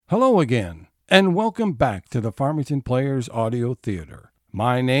Hello again, and welcome back to the Farmington Players Audio Theater.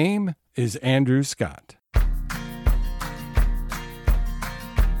 My name is Andrew Scott.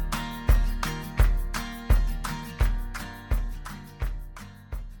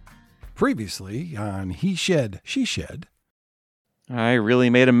 Previously on He Shed, She Shed. I really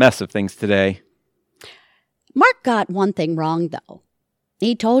made a mess of things today. Mark got one thing wrong, though.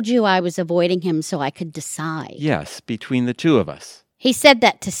 He told you I was avoiding him so I could decide. Yes, between the two of us. He said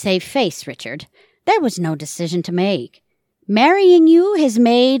that to save face, Richard. There was no decision to make. Marrying you has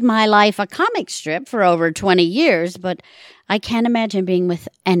made my life a comic strip for over 20 years, but I can't imagine being with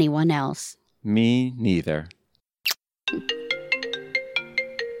anyone else. Me neither.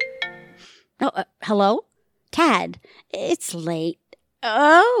 Oh, hello? Tad, it's late.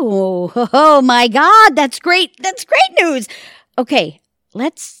 Oh, my God, that's great. That's great news. Okay,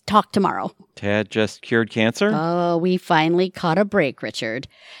 let's talk tomorrow. Tad just cured cancer? Oh, we finally caught a break, Richard.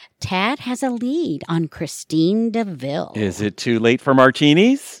 Tad has a lead on Christine DeVille. Is it too late for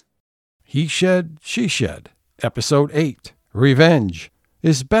martinis? He Shed, She Shed, Episode 8, Revenge,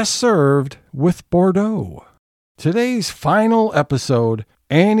 is best served with Bordeaux. Today's final episode,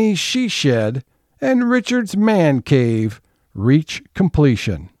 Annie's She Shed and Richard's Man Cave reach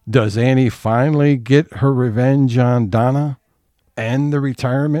completion. Does Annie finally get her revenge on Donna and the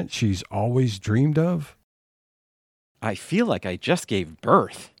retirement she's always dreamed of? I feel like I just gave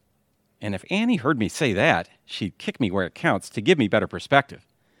birth. And if Annie heard me say that, she'd kick me where it counts to give me better perspective.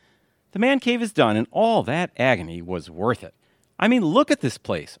 The man cave is done, and all that agony was worth it. I mean, look at this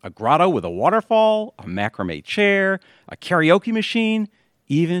place. A grotto with a waterfall, a macrame chair, a karaoke machine,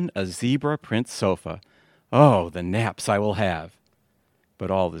 even a zebra print sofa. Oh, the naps I will have. But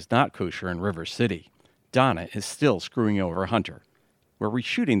all is not kosher in River City. Donna is still screwing over Hunter. We're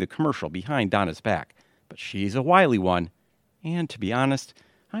reshooting the commercial behind Donna's back, but she's a wily one. And to be honest,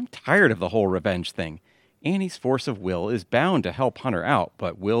 I'm tired of the whole revenge thing. Annie's force of will is bound to help Hunter out,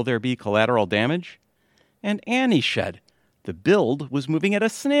 but will there be collateral damage? And Annie shed. The build was moving at a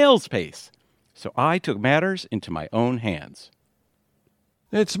snail's pace. So I took matters into my own hands.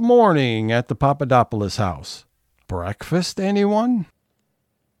 It's morning at the Papadopoulos house. Breakfast, anyone?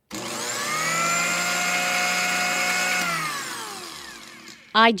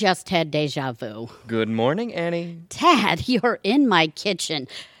 I just had deja vu. Good morning, Annie. Tad, you're in my kitchen.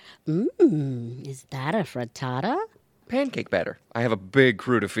 Is that a frittata? Pancake batter. I have a big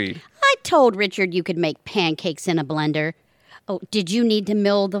crew to feed. I told Richard you could make pancakes in a blender. Oh, did you need to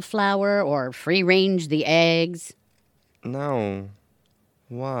mill the flour or free-range the eggs? No.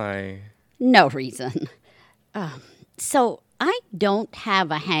 Why? No reason. So I don't have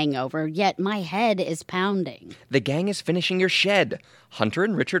a hangover, yet my head is pounding. The gang is finishing your shed. Hunter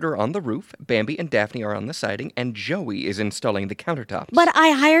and Richard are on the roof, Bambi and Daphne are on the siding, and Joey is installing the countertops. But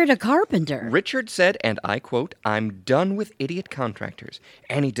I hired a carpenter. Richard said, and I quote, "I'm done with idiot contractors.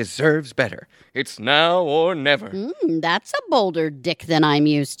 Annie deserves better. It's now or never." That's a bolder dick than I'm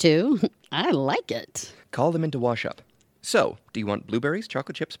used to. I like it. Call them in to wash up. So, do you want blueberries,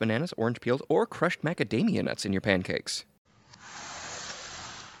 chocolate chips, bananas, orange peels, or crushed macadamia nuts in your pancakes?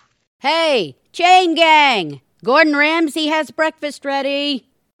 Hey, chain gang! Gordon Ramsay has breakfast ready.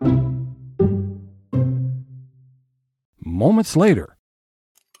 Moments later.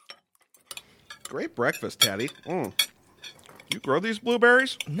 Great breakfast, Taddy. You grow these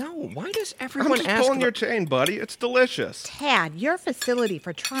blueberries? No, why does I'm everyone just ask pulling about- your chain, buddy. It's delicious. Tad, your facility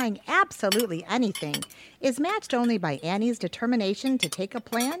for trying absolutely anything is matched only by Annie's determination to take a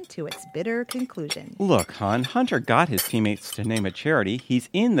plan to its bitter conclusion. Look, hon, Hunter got his teammates to name a charity. He's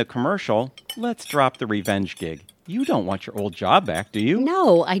in the commercial. Let's drop the revenge gig. You don't want your old job back, do you?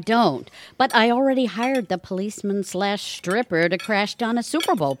 No, I don't. But I already hired the policeman/stripper to crash Donna's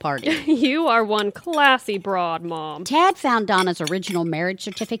Super Bowl party. You are one classy broad, Mom. Tad found Donna's original marriage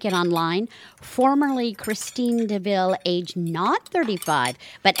certificate online. Formerly Christine DeVille, age not 35,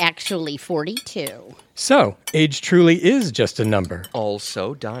 but actually 42. So, age truly is just a number.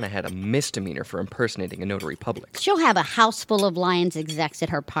 Also, Donna had a misdemeanor for impersonating a notary public. She'll have a house full of Lions execs at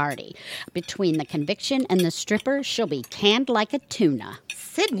her party. Between the conviction and the stripper, she'll be canned like a tuna.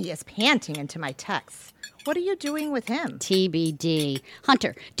 Sydney is panting into my texts. What are you doing with him? TBD.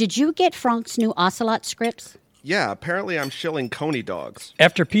 Hunter, did you get Frank's new Ocelot scripts? Yeah, apparently I'm shilling coney dogs.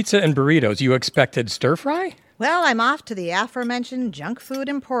 After pizza and burritos, you expected stir-fry? Well, I'm off to the aforementioned junk food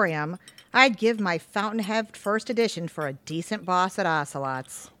emporium. I'd give my Fountainhead first edition for a decent boss at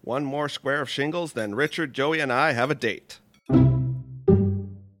Ocelot's. One more square of shingles, then Richard, Joey, and I have a date.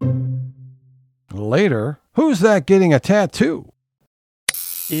 Later, who's that getting a tattoo?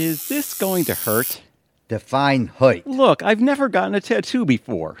 Is this going to hurt? Define height. Look, I've never gotten a tattoo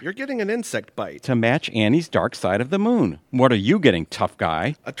before. You're getting an insect bite. To match Annie's dark side of the moon. What are you getting, tough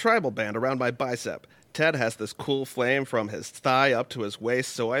guy? A tribal band around my bicep. Ted has this cool flame from his thigh up to his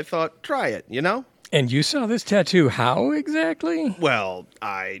waist, so I thought, try it, you know? And you saw this tattoo how exactly? Well,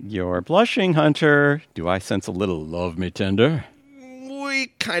 You're blushing, Hunter. Do I sense a little love me tender? We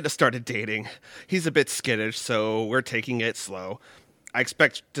kind of started dating. He's a bit skittish, so we're taking it slow. I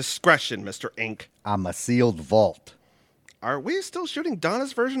expect discretion, Mr. Ink. I'm a sealed vault. Are we still shooting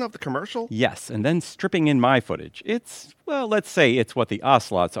Donna's version of the commercial? Yes, and then stripping in my footage. Let's say it's what the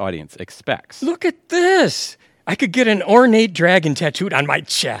Ocelot's audience expects. Look at this! I could get an ornate dragon tattooed on my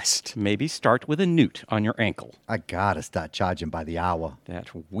chest. Maybe start with a newt on your ankle. I gotta start charging by the hour. That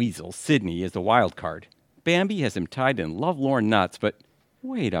weasel, Sydney, is the wild card. Bambi has him tied in lovelorn knots, but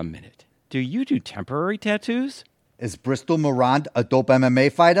wait a minute. Do you do temporary tattoos? Is Bristol Morand a dope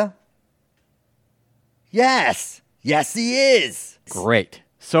MMA fighter? Yes! Yes, he is! Great.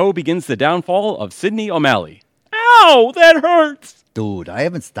 So begins the downfall of Sydney O'Malley. Ow! That hurts! Dude, I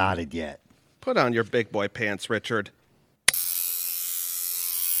haven't started yet. Put on your big boy pants, Richard.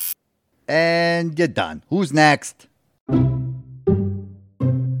 And you're done. Who's next?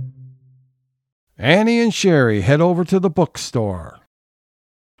 Annie and Sherry head over to the bookstore.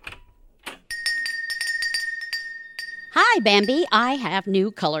 Hi, Bambi. I have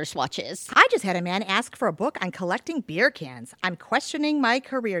new color swatches. I just had a man ask for a book on collecting beer cans. I'm questioning my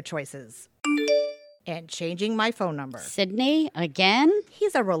career choices. And changing my phone number. Sydney, again?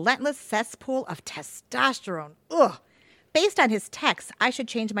 He's a relentless cesspool of testosterone. Ugh. Based on his texts, I should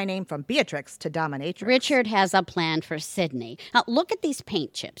change my name from Beatrix to Dominatrix. Richard has a plan for Sydney. Now, look at these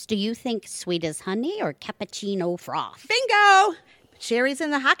paint chips. Do you think sweet as honey or cappuccino froth? Bingo! Sherry's in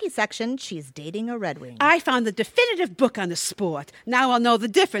the hockey section. She's dating a Red Wing. I found the definitive book on the sport. Now I'll know the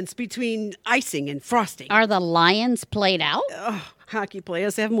difference between icing and frosting. Are the Lions played out? Hockey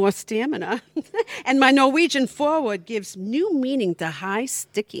players have more stamina. And my Norwegian forward gives new meaning to high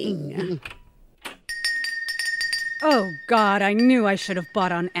sticking. Oh, God, I knew I should have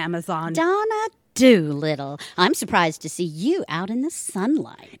bought on Amazon. Donna Dolittle. I'm surprised to see you out in the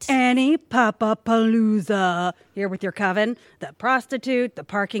sunlight. Annie Papapalooza. Here with your coven, the prostitute, the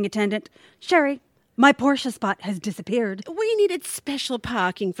parking attendant. Sherry, my Porsche spot has disappeared. We needed special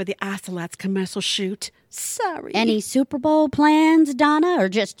parking for the Ocelot's commercial shoot. Sorry. Any Super Bowl plans, Donna, or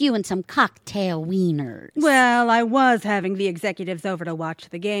just you and some cocktail wieners? Well, I was having the executives over to watch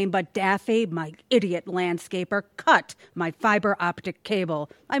the game, but Daffy, my idiot landscaper, cut my fiber optic cable.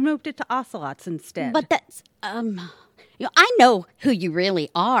 I moved it to Ocelot's instead. But that's, I know who you really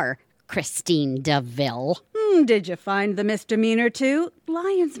are, Christine DeVille. Did you find the misdemeanor, too?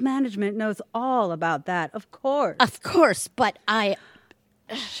 Lions management knows all about that, of course. Of course, but I...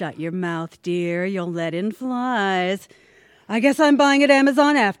 Shut your mouth, dear. You'll let in flies. I guess I'm buying at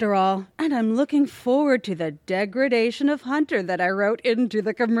Amazon after all. And I'm looking forward to the degradation of Hunter that I wrote into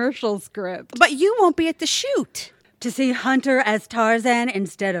the commercial script. But you won't be at the shoot. To see Hunter as Tarzan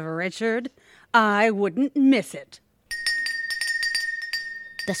instead of Richard, I wouldn't miss it.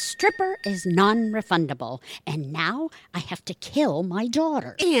 The stripper is non-refundable, and now I have to kill my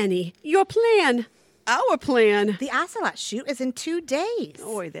daughter. Annie, your plan. Our plan. The Ocelot shoot is in 2 days.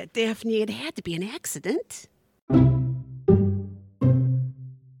 Boy, that Daphne, it had to be an accident.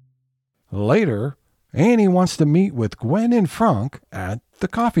 Later, Annie wants to meet with Gwen and Frank at the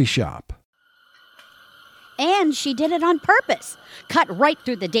coffee shop. And she did it on purpose. Cut right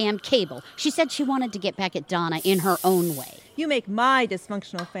through the damn cable. She said she wanted to get back at Donna in her own way. You make my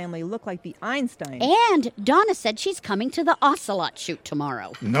dysfunctional family look like the Einstein. And Donna said she's coming to the Ocelot shoot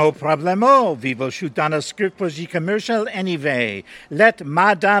tomorrow. No problemo. We will shoot Donna's script for the commercial anyway. Let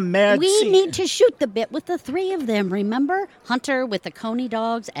Madame Merde We need to shoot the bit with the three of them, remember? Hunter with the Coney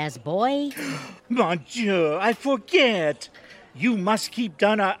dogs as boy. Mon Dieu, I forget. You must keep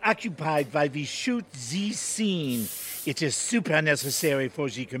Donna occupied while we shoot the scene. It is super necessary for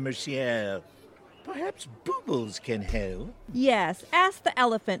the commercial. Perhaps Boobles can help. Yes, ask the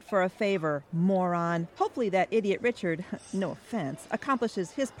elephant for a favor, moron. Hopefully that idiot Richard, no offense,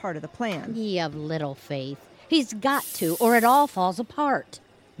 accomplishes his part of the plan. Ye of little faith. He's got to, or it all falls apart.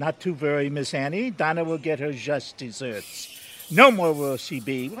 Not to worry, Miss Annie. Donna will get her just desserts. No more will she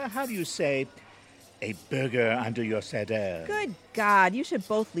be, well, how do you say, a burger under your saddle. Good God, you should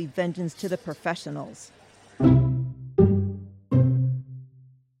both leave vengeance to the professionals.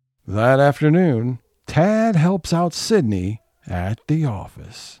 That afternoon, Tad helps out Sydney at the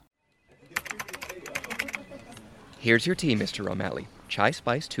office. Here's your tea, Mr. O'Malley. Chai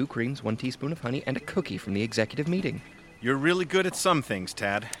spice, 2 creams, 1 teaspoon of honey, and a cookie from the executive meeting. You're really good at some things,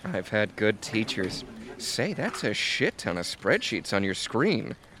 Tad. I've had good teachers. Say, that's a shit ton of spreadsheets on your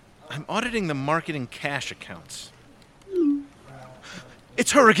screen. I'm auditing the marketing cash accounts.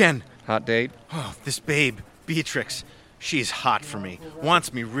 It's her again! Hot date? Oh, this babe, Beatrix. She's hot for me.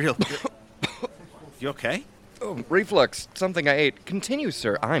 Wants me real good. You okay? Oh, reflux. Something I ate. Continue,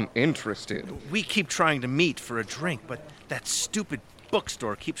 sir. I'm interested. We keep trying to meet for a drink, but that stupid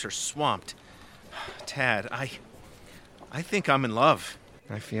bookstore keeps her swamped. Tad, I think I'm in love.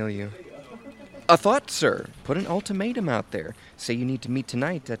 I feel you. A thought, sir. Put an ultimatum out there. Say you need to meet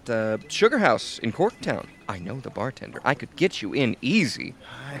tonight at the Sugar House in Corktown. I know the bartender. I could get you in easy.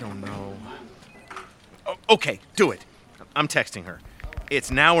 I don't know. Oh, okay, do it. I'm texting her.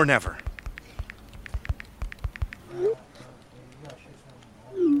 It's now or never.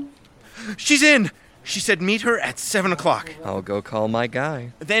 She's in! She said meet her at 7 o'clock. I'll go call my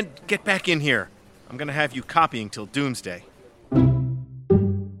guy. Then get back in here. I'm gonna have you copying till doomsday.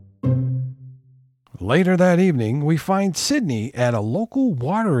 Later that evening, we find Sydney at a local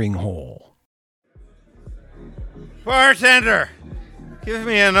watering hole. Bartender! Give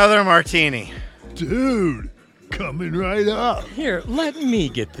me another martini. Dude, coming right up. Here, let me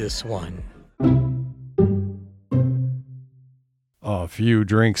get this one. A few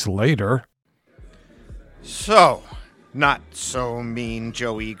drinks later. So, not so mean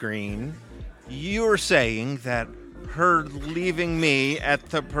Joey Green. You're saying that her leaving me at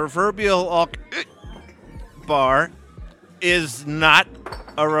the proverbial bar is not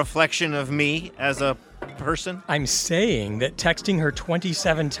a reflection of me as a person? I'm saying that texting her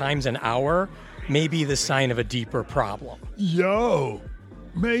 27 times an hour may be the sign of a deeper problem. Yo,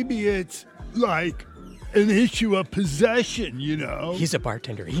 maybe it's like an issue of possession, you know? He's a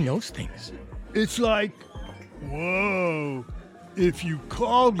bartender. He knows things. It's like, whoa, if you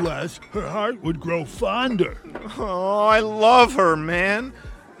called less, her heart would grow fonder. Oh, I love her, man.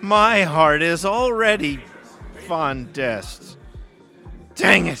 My heart is already fondest.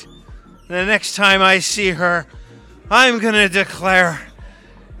 Dang it. The next time I see her, I'm gonna declare.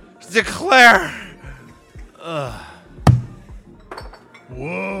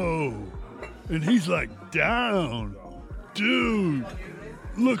 Whoa. And he's like down. Dude,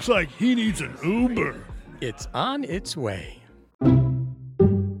 looks like he needs an Uber. It's on its way.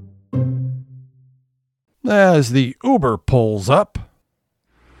 As the Uber pulls up,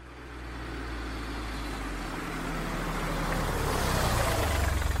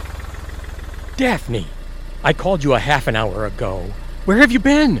 Daphne, I called you a half an hour ago. Where have you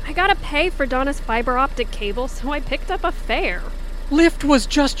been? I gotta pay for Donna's fiber optic cable, so I picked up a fare. Lyft was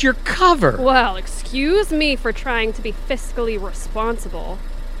just your cover. Well, excuse me for trying to be fiscally responsible.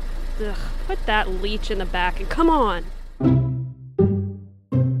 Ugh, put that leech in the back and come on.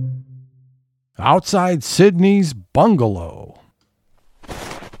 outside Sydney's bungalow.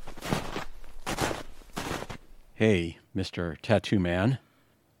 Hey, Mr. Tattoo Man.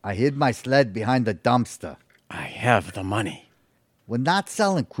 I hid my sled behind the dumpster. I have the money. We're not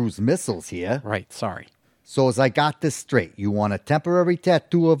selling cruise missiles here. Right, sorry. So as I got this straight, you want a temporary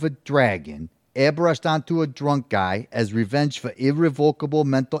tattoo of a dragon, airbrushed onto a drunk guy as revenge for irrevocable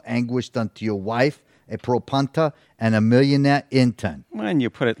mental anguish done to your wife, a pro punter, and a millionaire intern. When you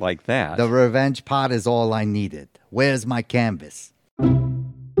put it like that. The revenge part is all I needed. Where's my canvas?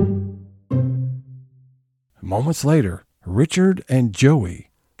 Moments later, Richard and Joey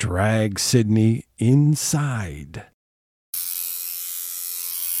drag Sydney inside.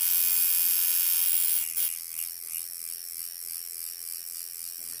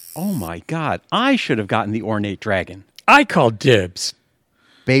 Oh my God, I should have gotten the ornate dragon. I called dibs.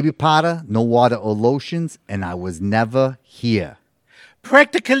 Baby powder, no water or lotions, and I was never here.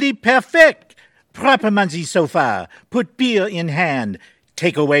 Practically perfect. Proprement so far. Put beer in hand.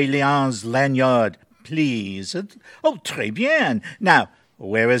 Take away Leon's lanyard, please. Oh, très bien. Now,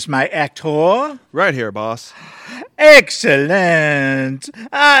 where is my actor? Right here, boss. Excellent.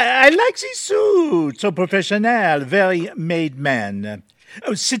 I like the suit. So professional, very made man.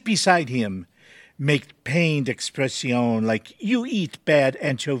 Oh, sit beside him. Make pained expression like you eat bad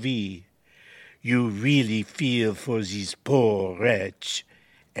anchovy. You really feel for this poor wretch.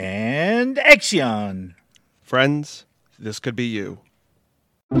 And action. Friends, this could be you.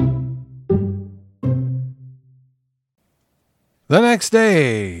 The next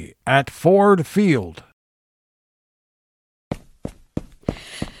day at Ford Field.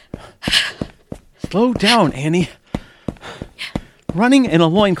 Slow down, Annie. Running in a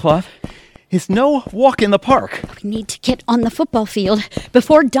loincloth is no walk in the park. We need to get on the football field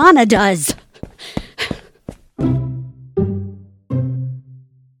before Donna does.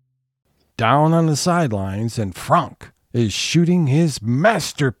 Down on the sidelines, and Frank is shooting his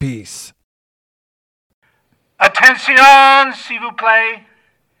masterpiece. Attention, s'il vous plaît.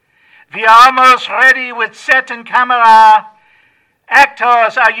 We are almost ready with set and camera.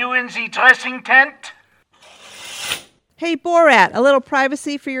 Actors, are you in the dressing tent? Hey, Borat, a little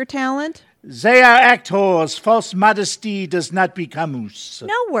privacy for your talent? They are actors. False modesty does not become us.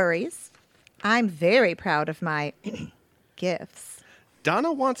 No worries. I'm very proud of my gifts.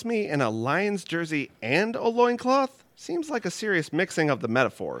 Donna wants me in a Lions jersey and a loincloth? Seems like a serious mixing of the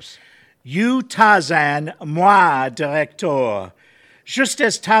metaphors. You Tarzan, moi director. Just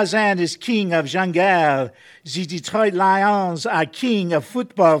as Tarzan is king of jungle, the Detroit Lions are king of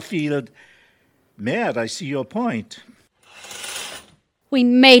football field. Merde, I see your point. We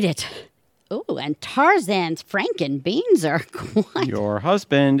made it. Oh, and Tarzan's Franken beans are quite... Your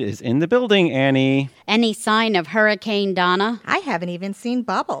husband is in the building, Annie. Any sign of Hurricane Donna? I haven't even seen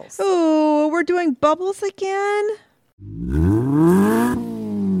Bubbles. Oh, we're doing Bubbles again?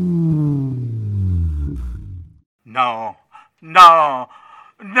 No.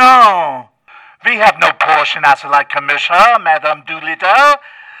 We have no portion as like commissioner, Madame Dolittle.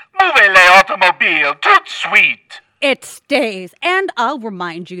 Mouvez les automobiles, tout suite. It stays. And I'll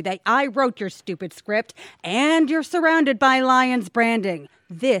remind you that I wrote your stupid script, and you're surrounded by Lions branding.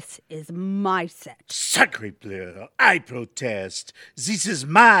 This is my set. Sacre bleu, I protest. This is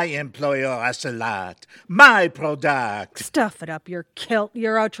my employer Asalat, my product. Stuff it up your kilt,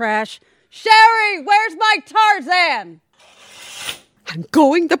 Eurotrash. Sherry, where's my Tarzan? I'm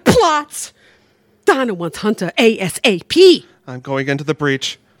going the plots. Donna wants Hunter ASAP. I'm going into the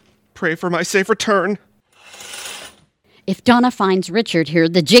breach. Pray for my safe return. If Donna finds Richard here,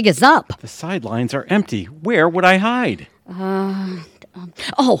 the jig is up. The sidelines are empty. Where would I hide?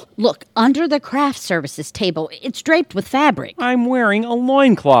 Oh, look, under the craft services table. It's draped with fabric. I'm wearing a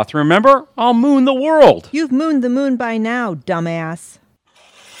loincloth, remember? I'll moon the world. You've mooned the moon by now, dumbass.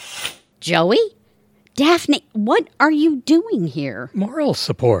 Joey? Daphne, what are you doing here? Moral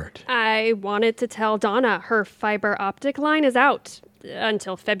support. I wanted to tell Donna her fiber optic line is out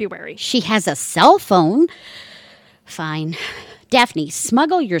until February. She has a cell phone. Fine. Daphne,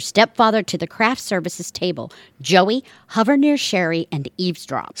 smuggle your stepfather to the craft services table. Joey, hover near Sherry and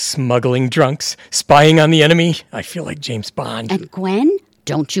eavesdrop. Smuggling drunks, spying on the enemy. I feel like James Bond. And Gwen,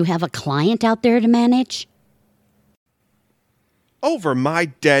 don't you have a client out there to manage? Over my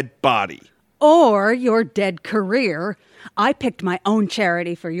dead body. Or your dead career. I picked my own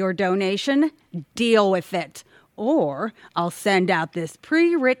charity for your donation. Deal with it. Or I'll send out this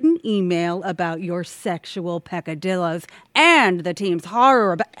pre-written email about your sexual peccadillos and the team's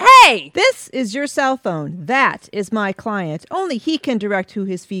horror about... Hey! This is your cell phone. That is my client. Only he can direct who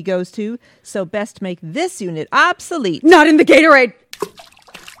his fee goes to, so best make this unit obsolete. Not in the Gatorade!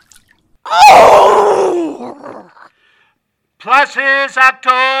 Oh! Pluses,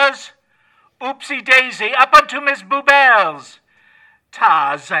 actors. Oopsie daisy, up unto Miss Boobels.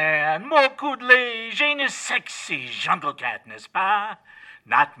 Tarzan, more coudlé, je ne sexy jungle cat, n'est-ce pas?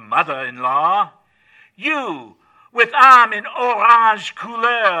 Not mother-in-law. You, with arm in orange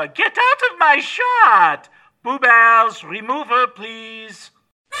couleur, get out of my shot. Boobels, remove her, please.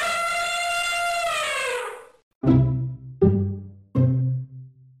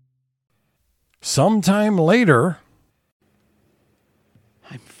 Sometime later...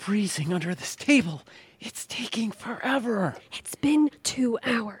 I'm freezing under this table. It's taking forever. It's been 2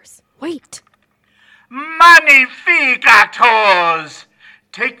 hours. Wait. Magnifique, actors!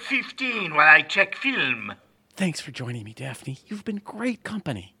 Take 15 while I check film. Thanks for joining me, Daphne. You've been great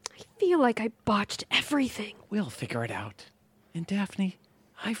company. I feel like I botched everything. We'll figure it out. And Daphne,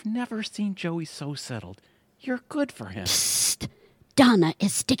 I've never seen Joey so settled. You're good for him. Psst. Donna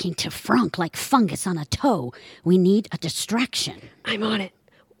is sticking to Frank like fungus on a toe. We need a distraction. I'm on it.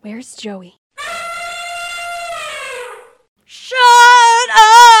 Where's Joey? Shut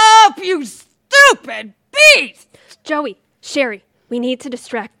up, you stupid beast! Joey, Sherry, we need to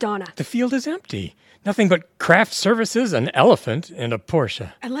distract Donna. The field is empty. Nothing but craft services, an elephant, and a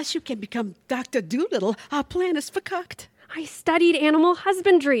Porsche. Unless you can become Dr. Dolittle, our plan is fucked. I studied animal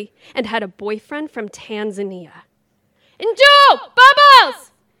husbandry and had a boyfriend from Tanzania. Injo!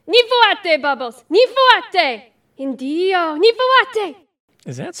 Bubbles! Nifuate, Bubbles! Nifuate! Indio! Nifuate!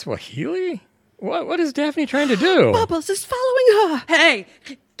 Is that Swahili? What is Daphne trying to do? Bubbles is following her. Hey,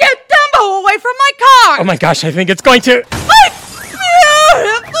 get Dumbo away from my car! Oh my gosh, I think it's going to...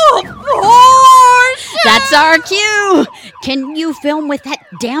 Beautiful Porsche! That's our cue. Can you film with that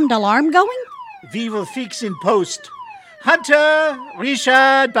damned alarm going? We will fix in post. Hunter,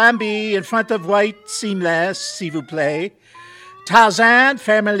 Richard, Bambi in front of white, seamless, s'il vous plaît. Tarzan,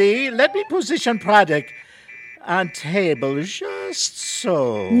 family, let me position product. a table just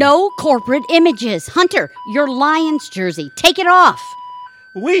so. No corporate images. Hunter, your Lions jersey. Take it off.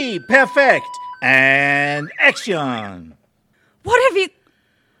 Oui, perfect. And action. What have you...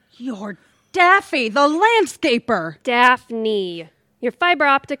 You're Daffy, the landscaper. Daphne, your fiber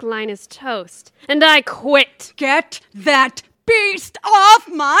optic line is toast, and I quit. Get that beast off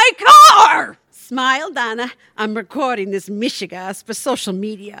my car! Smile, Donna. I'm recording this mishigas for social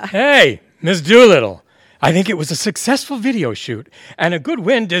media. Hey, Miss Dolittle. I think it was a successful video shoot, and a good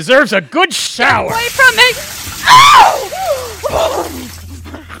win deserves a good shower. Get away from me! Ow!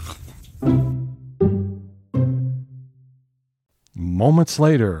 Moments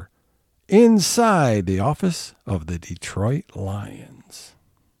later, inside the office of the Detroit Lions.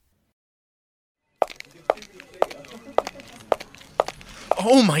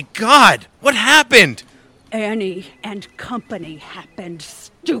 Oh my God! What happened? Annie and company happened,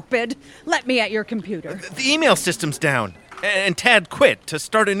 stupid. Let me at your computer. The email system's down, and Tad quit to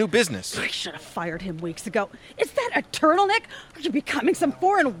start a new business. I should have fired him weeks ago. Is that a turtleneck? Are you becoming some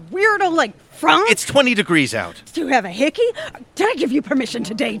foreign weirdo like Frank? It's 20 degrees out. Do you have a hickey? Did I give you permission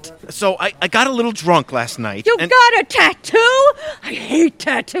to date? So I got a little drunk last night. You got a tattoo? I hate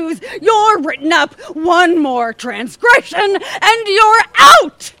tattoos. You're written up. One more transgression, and you're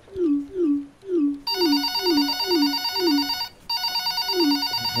out!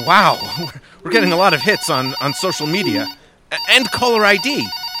 Wow, we're getting a lot of hits on social media. And caller ID.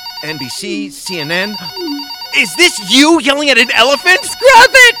 NBC, CNN. Is this you yelling at an elephant?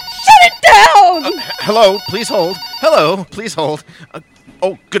 Scrub it! Shut it down! Hello, please hold. Hello, please hold.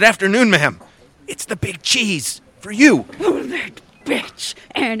 Good afternoon, ma'am. It's the big cheese. For you. Oh, that bitch.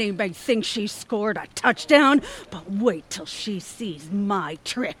 Annie may think she scored a touchdown, but wait till she sees my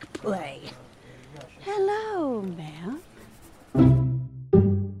trick play. Hello, ma'am.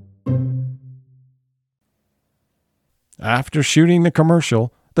 After shooting the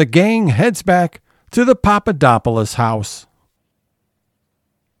commercial, the gang heads back to the Papadopoulos house.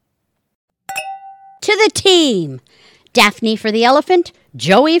 To the team. Daphne for the elephant,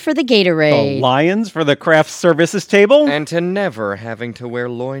 Joey for the Gatorade. The Lions for the craft services table. And to never having to wear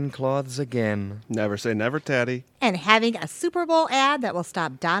loincloths again. Never say never, Taddy. And having a Super Bowl ad that will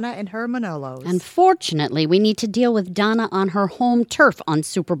stop Donna and her Manolos. Unfortunately, we need to deal with Donna on her home turf on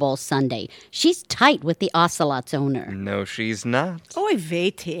Super Bowl Sunday. She's tight with the Ocelot's owner. No, she's not. Oy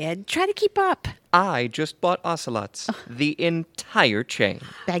vey, Ted. Try to keep up. I just bought Ocelots. The entire chain.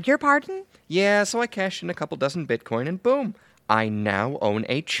 Beg your pardon? Yeah, so I cashed in a couple dozen Bitcoin and boom. I now own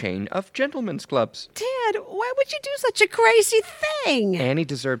a chain of gentlemen's clubs. Ted, why would you do such a crazy thing? Annie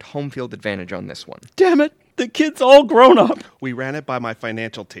deserved home field advantage on this one. Damn it. The kid's all grown up. We ran it by my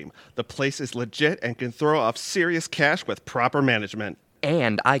financial team. The place is legit and can throw off serious cash with proper management.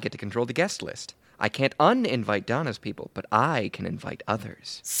 And I get to control the guest list. I can't uninvite Donna's people, but I can invite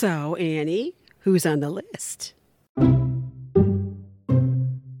others. So, Annie, who's on the list?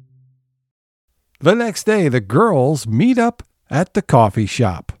 The next day, the girls meet up at the coffee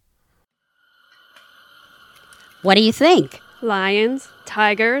shop. What do you think? Lions,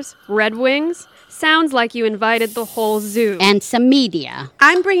 tigers, Red Wings. Sounds like you invited the whole zoo. And some media.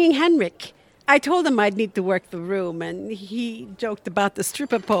 I'm bringing Henrik. I told him I'd need to work the room, and he joked about the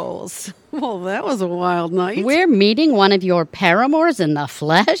stripper poles. Well, that was a wild night. We're meeting one of your paramours in the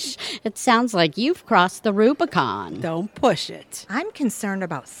flesh? It sounds like you've crossed the Rubicon. Don't push it. I'm concerned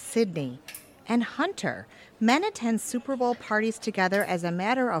about Sydney and Hunter. Men attend Super Bowl parties together as a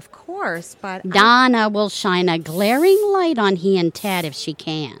matter of course, but... Donna will shine a glaring light on he and Tad if she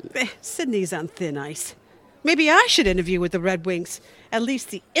can. Sydney's on thin ice. Maybe I should interview with the Red Wings. At least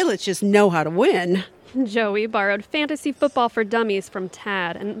the Illiches know how to win. Joey borrowed fantasy football for dummies from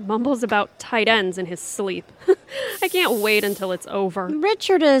Tad and mumbles about tight ends in his sleep. I can't wait until it's over.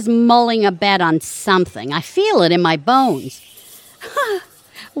 Richard is mulling a bet on something. I feel it in my bones.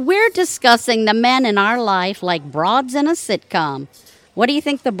 We're discussing the men in our life like broads in a sitcom. What do you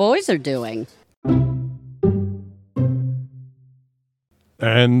think the boys are doing?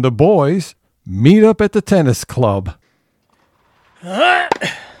 And the boys meet up at the tennis club.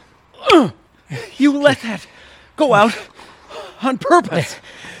 You let that go out on purpose.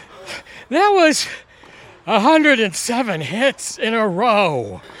 That was 107 hits in a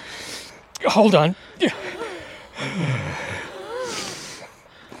row. Hold on.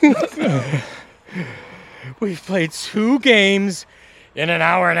 We've played 2 games in an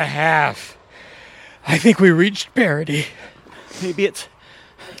hour and a half. I think we reached parity. Maybe it's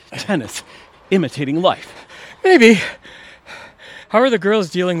tennis imitating life. Maybe. How are the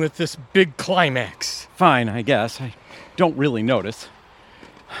girls dealing with this big climax? Fine, I guess. I don't really notice.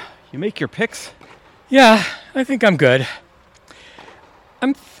 You make your picks? Yeah, I think I'm good.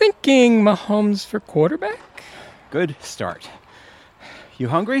 I'm thinking Mahomes for quarterback. Good start. You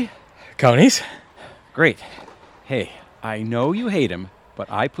hungry? Conies? Great. Hey, I know you hate him, but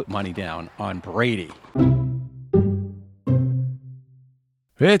I put money down on Brady.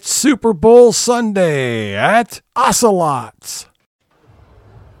 It's Super Bowl Sunday at Ocelots.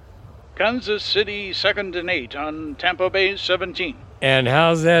 Kansas City 2nd and 8 on Tampa Bay 17. And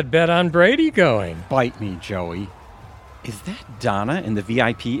how's that bet on Brady going? Bite me, Joey. Is that Donna in the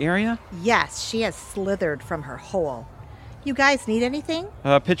VIP area? Yes, she has slithered from her hole. You guys need anything?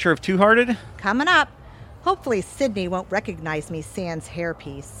 A picture of Two-Hearted? Coming up. Hopefully Sydney won't recognize me sans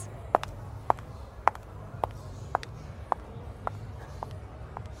hairpiece.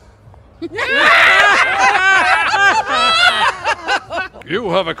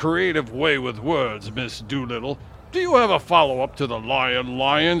 You have a creative way with words, Miss Dolittle. Do you have a follow-up to the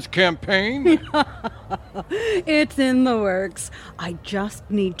Lions campaign? It's in the works. I just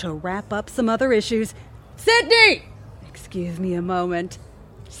need to wrap up some other issues. Sydney! Excuse me a moment.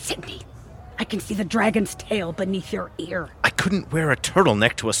 Sydney, I can see the dragon's tail beneath your ear. I couldn't wear a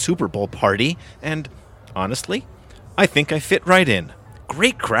turtleneck to a Super Bowl party, and honestly, I think I fit right in.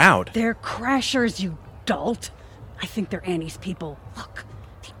 Great crowd. They're crashers, you dolt. I think they're Annie's people. Look,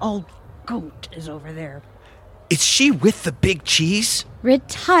 the old goat is over there. Is she with the big cheese?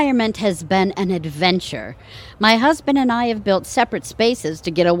 Retirement has been an adventure. My husband and I have built separate spaces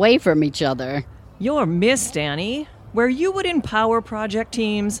to get away from each other. You're missed, Annie. Where you would empower project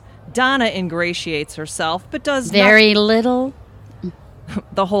teams, Donna ingratiates herself, but does very little.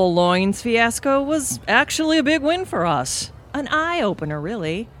 The whole loins fiasco was actually a big win for us. An eye-opener,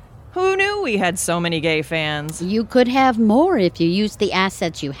 really. Who knew we had so many gay fans? You could have more if you used the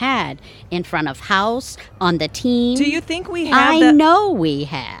assets you had. In front of house, on the team. Do you think we have I know we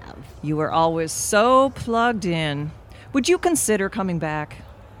have. You were always so plugged in. Would you consider coming back?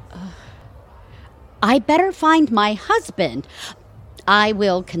 I better find my husband. I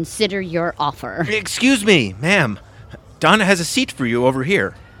will consider your offer. Excuse me, ma'am. Donna has a seat for you over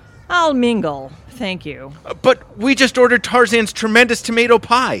here. I'll mingle. Thank you. But we just ordered Tarzan's tremendous tomato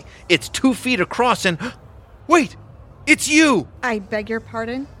pie. It's 2 feet across and... Wait! It's you! I beg your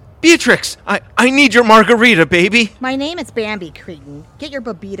pardon? Beatrix! I need your margarita, baby! My name is Bambi, cretin. Get your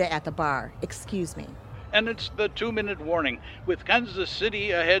babita at the bar. Excuse me. And it's the 2-minute warning, with Kansas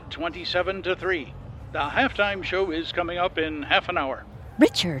City ahead 27-3. The halftime show is coming up in half an hour.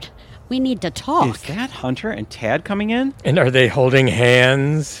 Richard, we need to talk. Is that Hunter and Tad coming in? And are they holding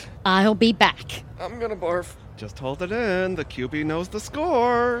hands? I'll be back. I'm gonna barf. Just hold it in. The QB knows the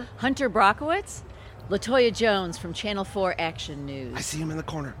score. Hunter Brockovich? LaToya Jones from Channel 4 Action News. I see him in the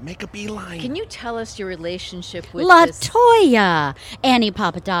corner. Make a beeline. Can you tell us your relationship with LaToya! Annie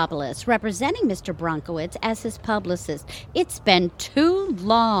Papadopoulos, representing Mr. Bronkowitz as his publicist. It's been too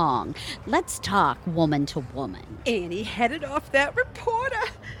long. Let's talk woman to woman. Annie headed off that reporter.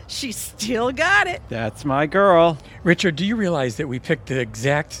 She still got it. That's my girl. Richard, do you realize that we picked the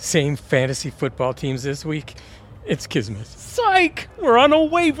exact same fantasy football teams this week? It's kismet. Psych! We're on a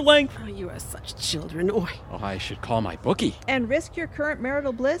wavelength. Oh, you are such children. Oi. Oh, I should call my bookie. And risk your current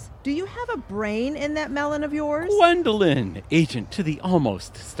marital bliss? Do you have a brain in that melon of yours? Gwendolyn, agent to the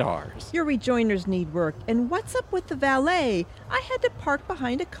almost stars. Your rejoinders need work. And what's up with the valet? I had to park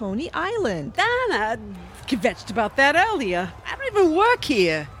behind a Coney Island. Donna kvetched about that earlier. I don't even work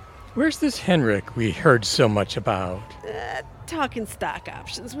here. Where's this Henrik we heard so much about? Talking stock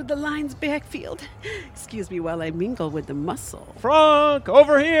options with the Lions backfield. Excuse me while I mingle with the muscle. Frank,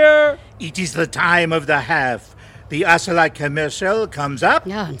 over here! It is the time of the half. The Ocelot commercial comes up.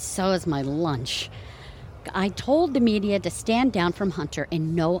 Yeah, and so is my lunch. I told the media to stand down from Hunter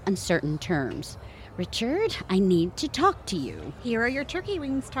in no uncertain terms. Richard, I need to talk to you. Here are your turkey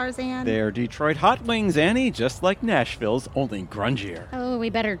wings, Tarzan. They're Detroit hot wings, Annie, just like Nashville's, only grungier. Oh, we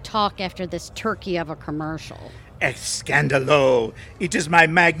better talk after this turkey of a commercial. Scandalo. It is my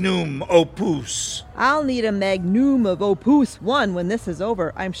magnum opus. I'll need a magnum of opus 1 when this is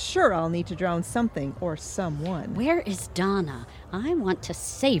over. I'm sure I'll need to drown something or someone. Where is Donna? I want to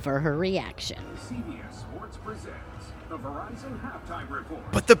savor her reaction. CBS Sports presents the Verizon Halftime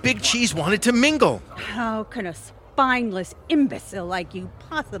Report. But the big cheese wanted to mingle. How can a spineless imbecile like you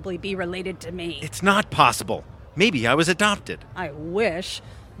possibly be related to me? It's not possible. Maybe I was adopted. I wish.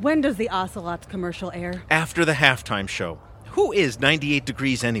 When does the Ocelots commercial air? After the halftime show. Who is 98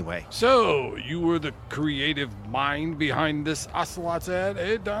 Degrees anyway? So, you were the creative mind behind this Ocelots ad,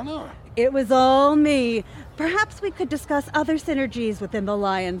 eh, Donna? It was all me. Perhaps we could discuss other synergies within the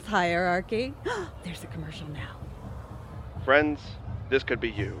Lions hierarchy. There's a commercial now. Friends, this could be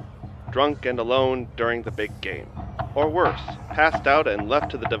you. drunk and alone during the big game. Or worse, passed out and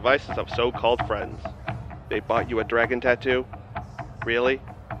left to the devices of so-called friends. They bought you a dragon tattoo? Really?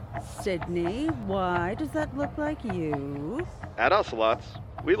 Sydney, why does that look like you? At Ocelots,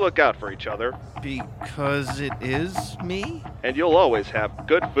 we look out for each other. Because it is me? And you'll always have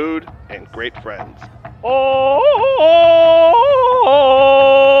good food and great friends.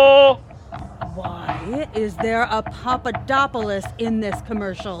 Why is there a Papadopoulos in this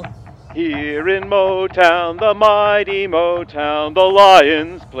commercial? Here in Motown, the mighty Motown, the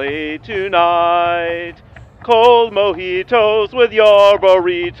Lions play tonight. Cold mojitos with your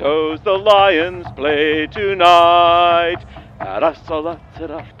burritos, the Lions play tonight. Tarzan,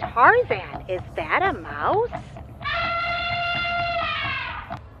 is that a mouse?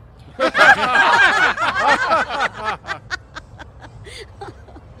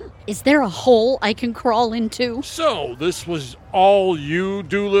 Is there a hole I can crawl into? So, this was all you,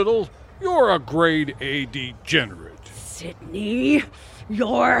 Dolittle? You're a grade A degenerate. Sydney,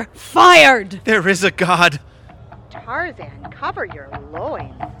 you're fired! There is a God. Tarzan, cover your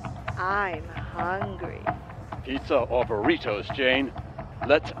loins. I'm hungry. Pizza or burritos, Jane?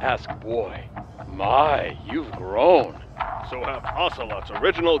 Let's ask Boy. My, you've grown. So have Ocelot's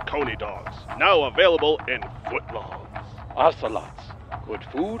original Coney dogs, now available in footlongs. Ocelots. Good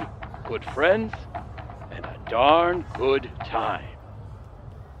food, good friends, and a darn good time.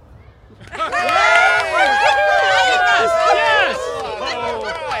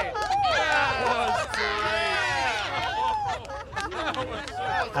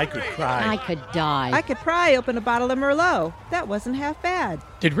 I could cry. I could die. I could pry open a bottle of Merlot. That wasn't half bad.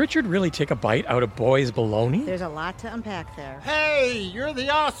 Did Richard really take a bite out of Boy's bologna? There's a lot to unpack there. Hey, you're the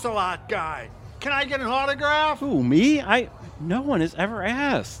Ocelot guy. Can I get an autograph? Who, me? No one has ever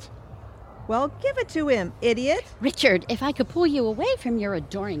asked. Well, give it to him, idiot. Richard, if I could pull you away from your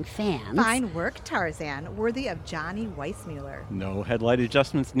adoring fans. Fine work, Tarzan. Worthy of Johnny Weissmuller. No headlight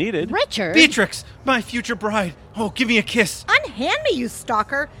adjustments needed. Richard! Beatrix, my future bride. Oh, give me a kiss. Unhand me, you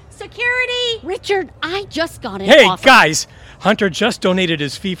stalker. Security! Richard, I just got an Hey, offer. guys! Hunter just donated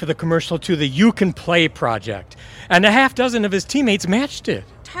his fee for the commercial to the You Can Play project, and a half dozen of his teammates matched it.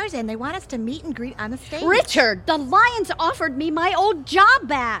 Tarzan, they want us to meet and greet on the stage. Richard, the Lions offered me my old job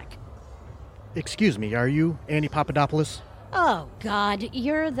back. Excuse me, are you Annie Papadopoulos? Oh, God,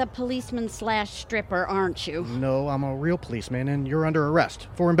 you're the policeman/stripper, aren't you? No, I'm a real policeman, and you're under arrest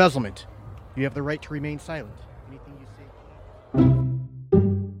for embezzlement. You have the right to remain silent. Anything you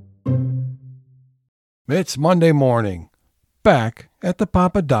say... It's Monday morning, back at the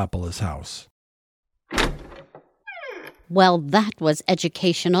Papadopoulos house. Well, that was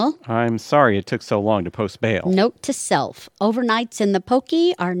educational. I'm sorry it took so long to post bail. Note to self, overnights in the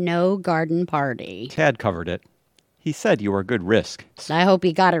pokey are no garden party. Tad covered it. He said you were a good risk. I hope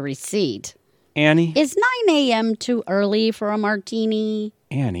he got a receipt. Annie? Is 9 a.m. too early for a martini?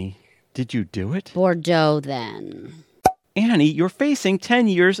 Annie, did you do it? Bordeaux, then. Annie, you're facing 10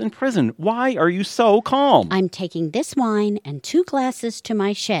 years in prison. Why are you so calm? I'm taking this wine and 2 glasses to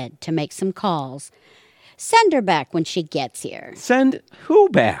my shed to make some calls. Send her back when she gets here. Send who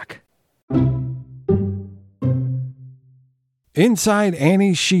back? Inside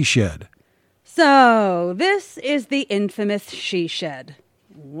Annie's she shed. So, this is the infamous she shed.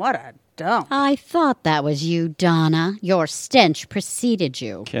 What a dump. I thought that was you, Donna. Your stench preceded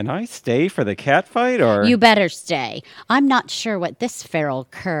you. Can I stay for the cat fight, or...? You better stay. I'm not sure what this feral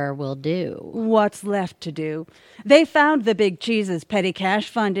cur will do. What's left to do? They found the Big Cheese's petty cash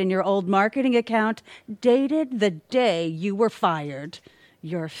fund in your old marketing account, dated the day you were fired.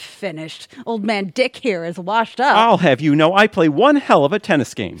 You're finished. Old man Dick here is washed up. I'll have you know I play one hell of a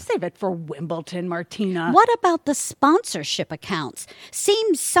tennis game. Save it for Wimbledon, Martina. What about the sponsorship accounts?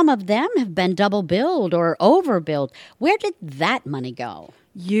 Seems some of them have been double billed or overbilled. Where did that money go?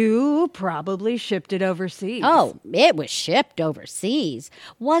 You probably shipped it overseas. Oh, it was shipped overseas,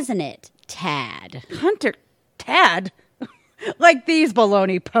 wasn't it, Tad? Hunter, Tad? Like these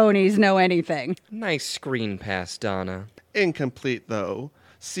baloney ponies know anything. Nice screen pass, Donna. Incomplete, though.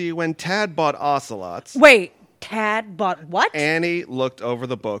 See, when Tad bought Ocelots... Wait, Tad bought what? Annie looked over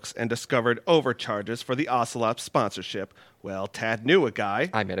the books and discovered overcharges for the Ocelot sponsorship. Well, Tad knew a guy.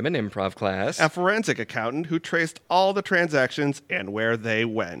 I met him in improv class. A forensic accountant who traced all the transactions and where they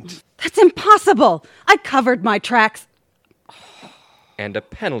went. That's impossible! I covered my tracks. And a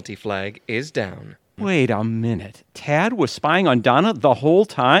penalty flag is down. Wait a minute. Tad was spying on Donna the whole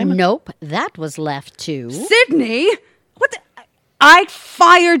time? Nope, that was left to... Sydney? What the... I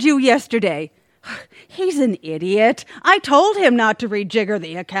fired you yesterday. He's an idiot. I told him not to rejigger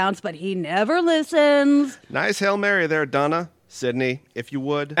the accounts, but he never listens. Nice Hail Mary there, Donna. Sydney, if you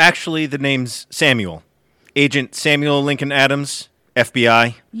would. Actually, the name's Samuel. Agent Samuel Lincoln Adams,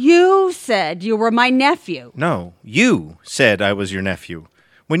 FBI. You said you were my nephew. No, you said I was your nephew.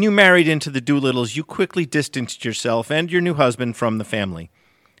 When you married into the Dolittles, you quickly distanced yourself and your new husband from the family.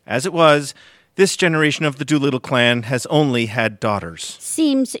 As it was, this generation of the Dolittle clan has only had daughters.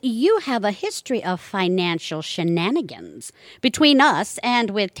 Seems you have a history of financial shenanigans. Between us,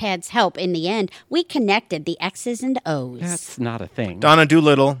 and with Ted's help in the end, we connected the X's and O's. That's not a thing. Donna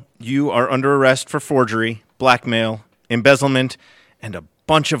Dolittle, you are under arrest for forgery, blackmail, embezzlement, and a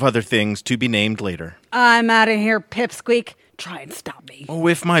bunch of other things to be named later. I'm out of here, Pipsqueak. Try and stop me. Oh,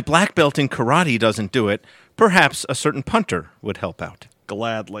 if my black belt in karate doesn't do it, perhaps a certain punter would help out.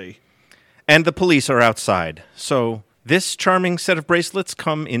 Gladly. And the police are outside, so this charming set of bracelets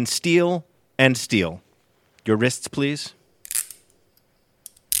come in steel and steel. Your wrists, please.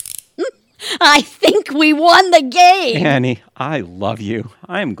 I think we won the game. Annie, I love you.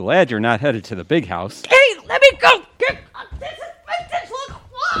 I'm glad you're not headed to the big house. Hey, let me go!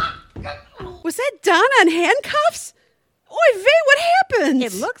 Was that Donna in handcuffs? Oy vey, what happened?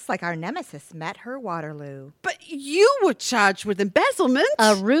 It looks like our nemesis met her Waterloo. But you were charged with embezzlement.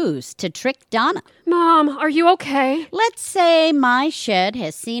 A ruse to trick Donna. Mom, are you okay? Let's say my shed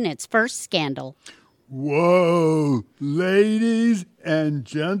has seen its first scandal. Whoa, ladies and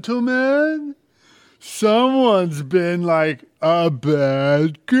gentlemen, someone's been like a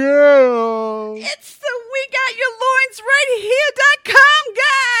bad girl. It's the WeGotYourLoinsRightHere.com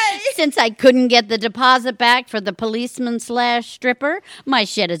guy. Since I couldn't get the deposit back for the policeman/stripper, my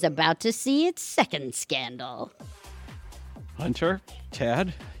shed is about to see its second scandal. Hunter,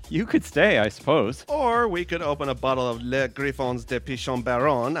 Tad, you could stay, I suppose. Or we could open a bottle of Le Griffons de Pichon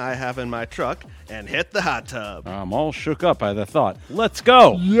Baron I have in my truck and hit the hot tub. I'm all shook up by the thought. Let's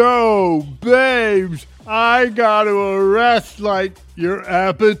go. Yo, babes, I gotta arrest, like, your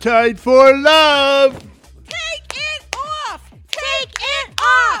appetite for love. Take it off! Take it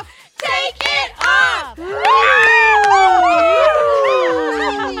off! Take it off!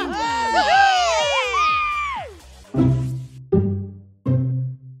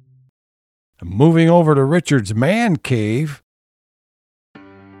 Moving over to Richard's man cave.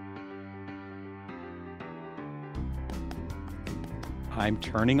 I'm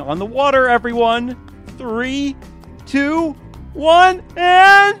turning on the water, everyone. 3, 2, 1,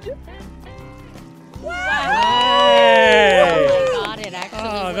 and... Hey! Oh my God, it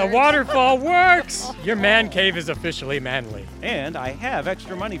actually The waterfall works! Your man cave is officially manly. And I have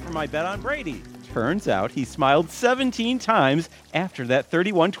extra money for my bet on Brady. Turns out he smiled 17 times after that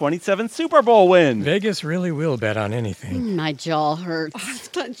 31-27 Super Bowl win. Vegas really will bet on anything. My jaw hurts. Oh, it's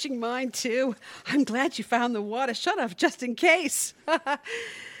clenching mine, too. I'm glad you found the water shut-off just in case.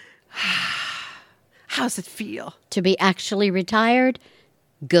 How's it feel? To be actually retired?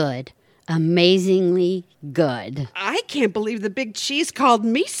 Good. Amazingly good. I can't believe the big cheese called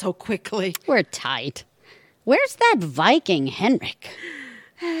me so quickly. We're tight. Where's that Viking Henrik?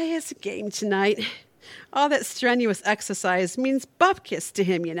 It's a game tonight. All that strenuous exercise means bupkis to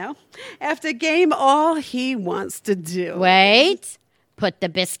him, you know. After a game, all he wants to do. Wait. Put the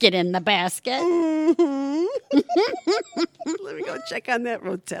biscuit in the basket. Mm-hmm. Let me go check on that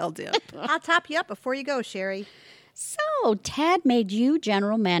Rotel dip. I'll top you up before you go, Sherry. So, Tad made you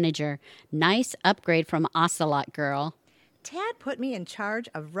general manager. Nice upgrade from Ocelot Girl. Tad put me in charge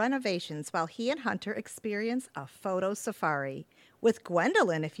of renovations while he and Hunter experience a photo safari. With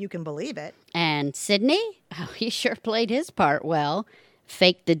Gwendolyn, if you can believe it. And Sydney? Oh, he sure played his part well.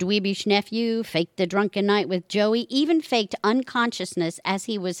 Faked the dweebish nephew, faked the drunken night with Joey, even faked unconsciousness as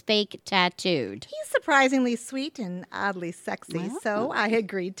he was fake tattooed. He's surprisingly sweet and oddly sexy, so I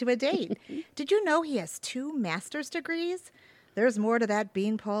agreed to a date. Did you know he has 2 master's degrees? There's more to that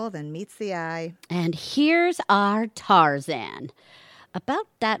beanpole than meets the eye. And here's our Tarzan. About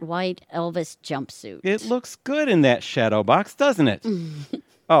that white Elvis jumpsuit. It looks good in that shadow box, doesn't it?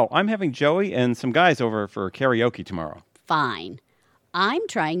 Oh, I'm having Joey and some guys over for karaoke tomorrow. Fine. I'm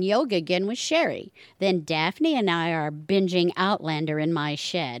trying yoga again with Sherry. Then Daphne and I are binging Outlander in my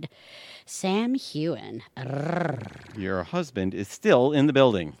shed. Sam Hewen. Your husband is still in the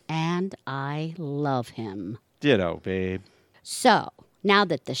building. And I love him. Ditto, babe. So, now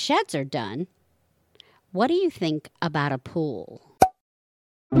that the sheds are done, what do you think about a pool?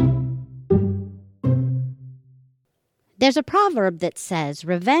 There's a proverb that says,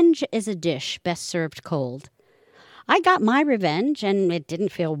 revenge is a dish best served cold. I got my revenge, and it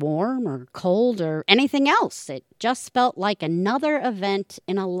didn't feel warm or cold or anything else. It just felt like another event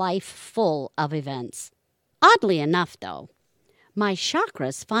in a life full of events. Oddly enough, though, my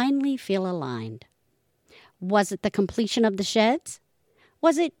chakras finally feel aligned. Was it the completion of the sheds?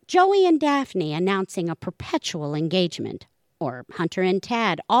 Was it Joey and Daphne announcing a perpetual engagement? Or Hunter and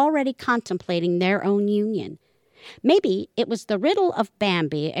Tad already contemplating their own union? Maybe it was the riddle of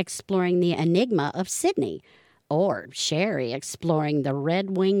Bambi exploring the enigma of Sydney, or Sherry exploring the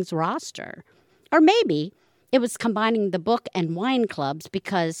Red Wings roster. Or maybe it was combining the book and wine clubs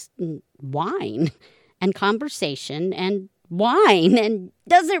because wine and conversation and wine, and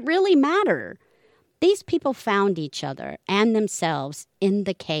does it really matter? These people found each other and themselves in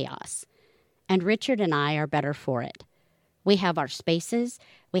the chaos, and Richard and I are better for it. We have our spaces,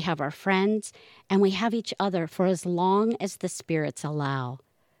 we have our friends, and we have each other for as long as the spirits allow.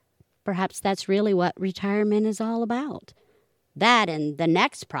 Perhaps that's really what retirement is all about. That and the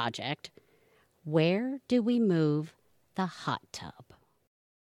next project, where do we move the hot tub?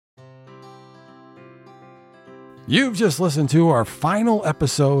 You've just listened to our final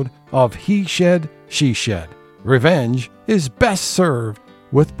episode of He Shed, She Shed. Revenge is best served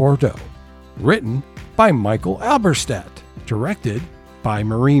with Bordeaux. Written by Michael Alberstadt. Directed by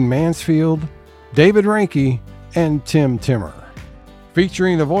Maureen Mansfield, David Reinke, and Tim Timmer.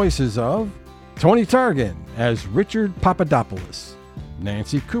 Featuring the voices of Tony Targan as Richard Papadopoulos,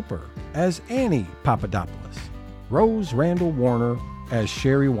 Nancy Cooper as Annie Papadopoulos, Rose Randall Warner as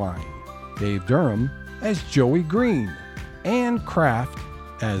Sherry Wine, Dave Durham as Joey Green, Ann Kraft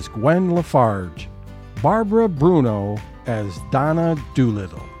as Gwen Lafarge, Barbara Bruno as Donna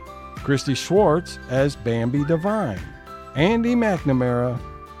Dolittle, Christy Schwartz as Bambi Devine, Andy McNamara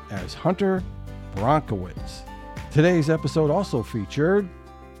as Hunter Bronkowitz. Today's episode also featured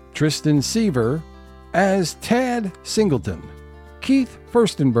Tristan Seaver as Tad Singleton, Keith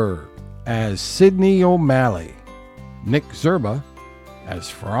Furstenberg as Sidney O'Malley, Nick Zerba as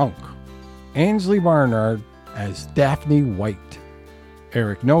Frank, Ansley Barnard as Daphne White,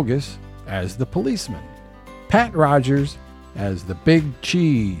 Eric Nogus as the policeman, Pat Rogers as the Big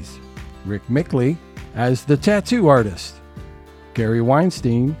Cheese, Rick Mickley as the tattoo artist, Gary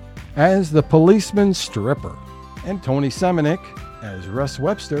Weinstein as the policeman stripper, and Tony Semenik as Russ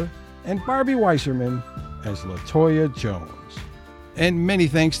Webster, and Barbie Weisserman as LaToya Jones. And many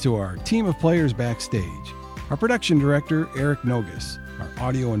thanks to our team of players backstage, our production director, Eric Nogus, our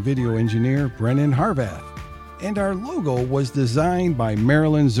audio and video engineer, Brennan Harvath, and our logo was designed by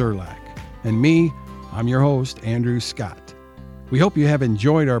Marilyn Zerlak. And me, I'm your host, Andrew Scott. We hope you have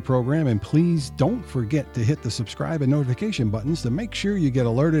enjoyed our program, and please don't forget to hit the subscribe and notification buttons to make sure you get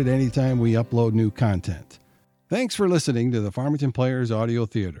alerted anytime we upload new content. Thanks for listening to the Farmington Players Audio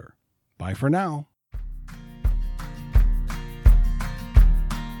Theater. Bye for now.